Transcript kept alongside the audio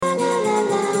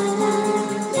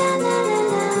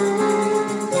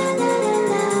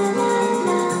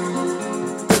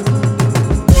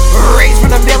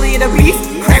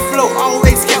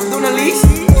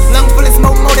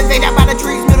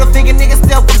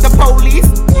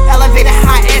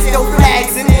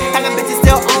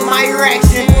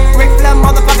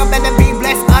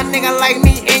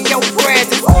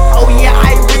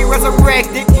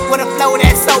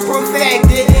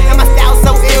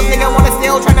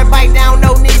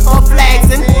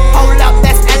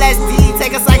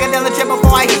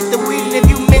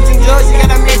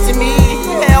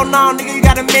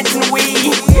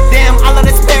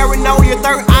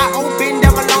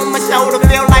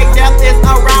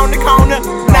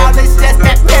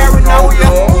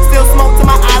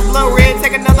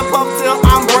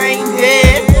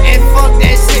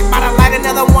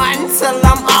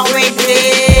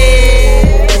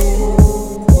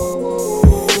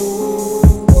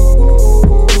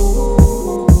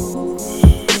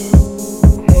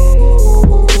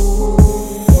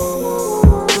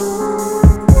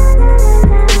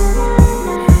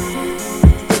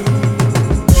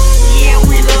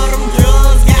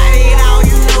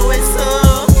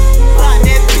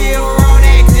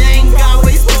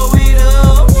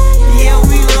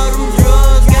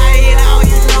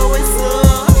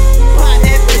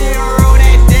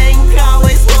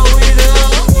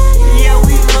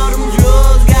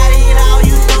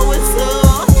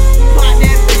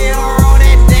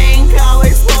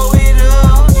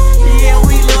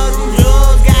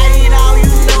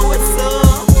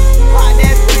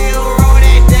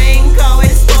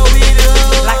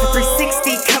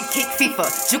for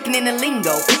juking in the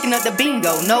lingo, picking up the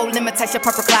bingo. No limitation,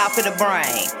 purple cloud for the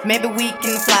brain. Maybe we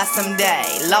can fly someday.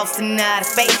 Lost in outer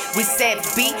space with savage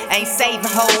beat, ain't saving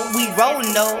hoes, we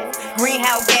rolling those.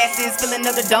 Greenhouse gases filling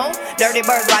up the dome. Dirty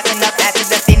birds rising up after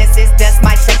the thinness. Dust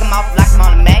might shake them off like I'm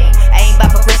on a May. I ain't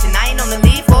about progression, I ain't on the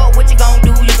lead for it. What you gon'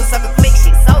 do? You can suck a click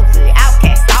shit so good.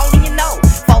 Outcast, all in your nose.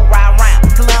 4 ride round,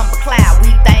 Columbia cloud,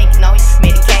 we thinking on you.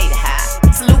 Medicated high.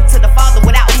 Salute to the father,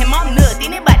 without him I'm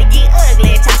nothing. Anybody get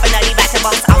ugly, chopping up, back to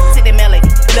boss off to the melody.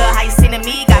 Love how you sending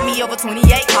me, got me over 28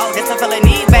 calls. That's a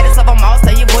felony, baddest of them all.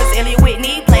 Say your voice, Elliot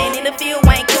Whitney. Playing in the field,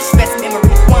 Wayne Kush, best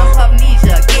memory. One puff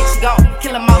amnesia, get you gone,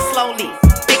 kill them all slowly.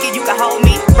 Thinking you can hold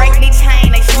me, break me chain,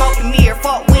 they smoking me or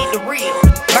fuck with the real.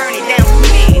 Burn it down for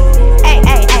me. Hey,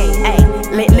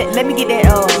 let me get that,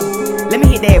 let me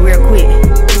hit that real quick.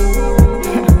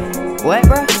 What,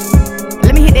 bro?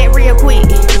 Let me hit that real quick.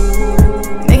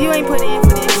 Nigga, you ain't put in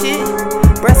for this shit.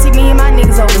 Bruh, see me and my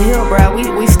niggas over here, bruh.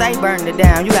 We stay burning it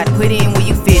down. You gotta put in where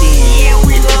you fit in. Yeah,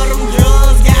 we love them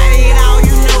drugs, got it all,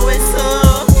 you know it's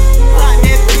up. Pop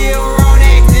that pill, roll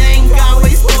that thing,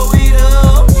 always pull it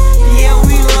up. Yeah,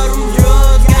 we love them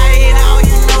drugs, got it all,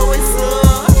 you know it's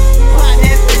up. Pop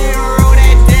that pill, roll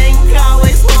that thing,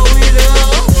 always pull it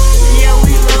up. Yeah,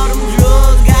 we love them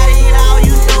drugs, got it all,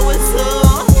 you know it's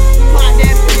up. Pop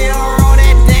that pill, roll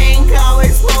that thing,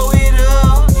 always pull it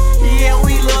up. Yeah,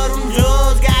 we love them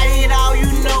drugs, got it all, you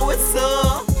know it's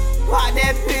up. Pop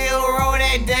that pill, roll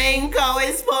that thing,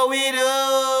 always pull it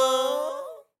up.